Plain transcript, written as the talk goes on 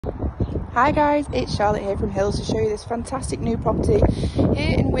Hi guys, it's Charlotte here from Hills to show you this fantastic new property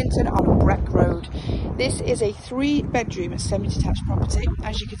here in Winton on Breck Road. This is a 3-bedroom semi-detached property.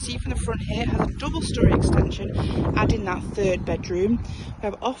 As you can see from the front here, it has a double-storey extension, adding that 3rd bedroom. We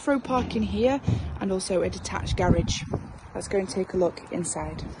have off-road parking here and also a detached garage. Let's go and take a look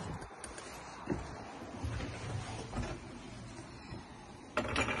inside.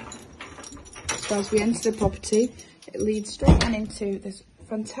 So as we enter the property, it leads straight on into this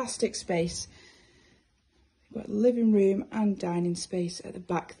fantastic space. We've got living room and dining space at the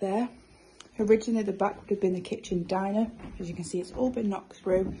back there. Originally the back would have been the kitchen diner. As you can see, it's all been knocked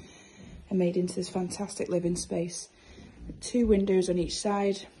through and made into this fantastic living space with 2 windows on each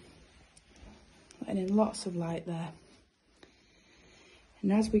side, letting in lots of light there.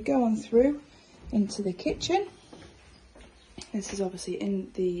 And as we go on through into the kitchen, this is obviously in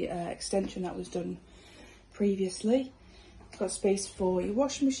the extension that was done previously. It's got space for your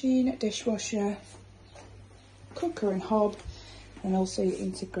washing machine, dishwasher, cooker and hob, and also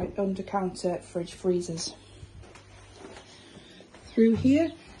integrate under counter fridge freezers. Through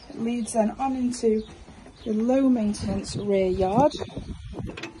here, it leads then on into the low maintenance rear yard,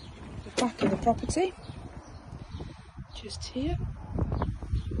 the back of the property, just here.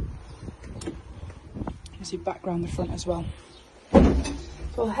 You see back round the front as well. So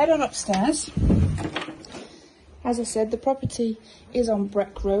we'll head on upstairs. As I said, the property is on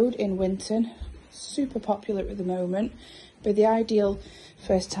Breck Road in Winton, super popular at the moment, but the ideal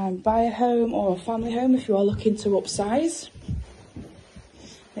first time buyer home or family home if you are looking to upsize.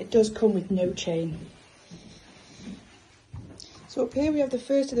 It does come with no chain. So up here we have the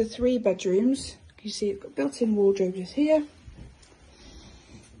first of the 3 bedrooms. You see it's got built-in wardrobes here,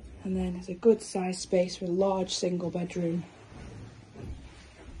 and then there's a good sized space for a large single bedroom.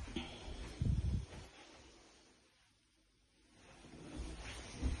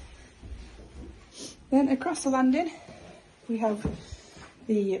 Then across the landing, we have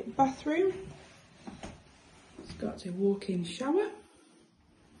the bathroom. It's got a walk-in shower.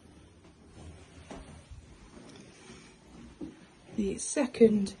 The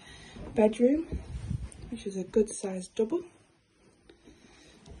 2nd bedroom, which is a good sized double,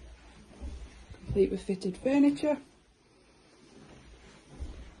 complete with fitted furniture.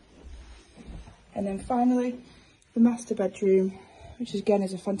 And then finally, the master bedroom, which again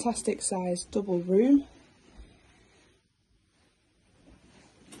is a fantastic size double room.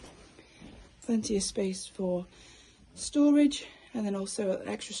 Plenty of space for storage, and then also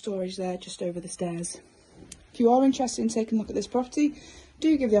extra storage there just over the stairs. If you are interested in taking a look at this property,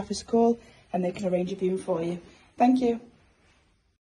 do give the office a call and they can arrange a viewing for you. Thank you.